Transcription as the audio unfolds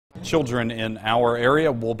Children in our area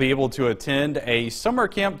will be able to attend a summer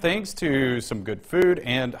camp thanks to some good food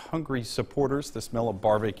and hungry supporters. The smell of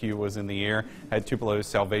barbecue was in the air at Tupelo's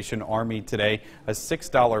Salvation Army today. A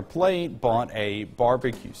 $6 plate bought a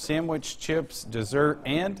barbecue sandwich, chips, dessert,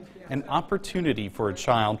 and an opportunity for a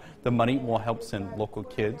child. The money will help send local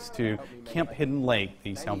kids to Camp Hidden Lake,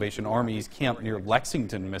 the Salvation Army's camp near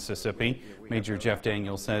Lexington, Mississippi. Major Jeff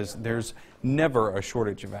Daniels says there's never a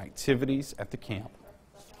shortage of activities at the camp.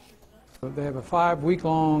 They have a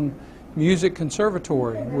 5-week-long music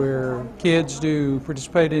conservatory where kids do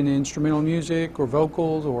participate in instrumental music or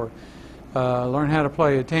vocals or learn how to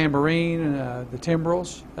play a tambourine, the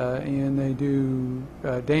timbrels, and they do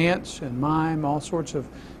dance and mime, all sorts of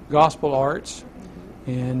gospel arts.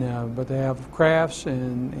 And but they have crafts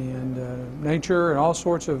and nature and all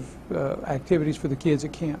sorts of activities for the kids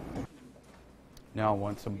at camp. Now I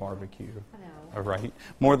want some barbecue. All right.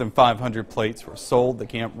 More than 500 plates were sold. The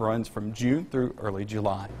camp runs from June through early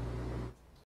July.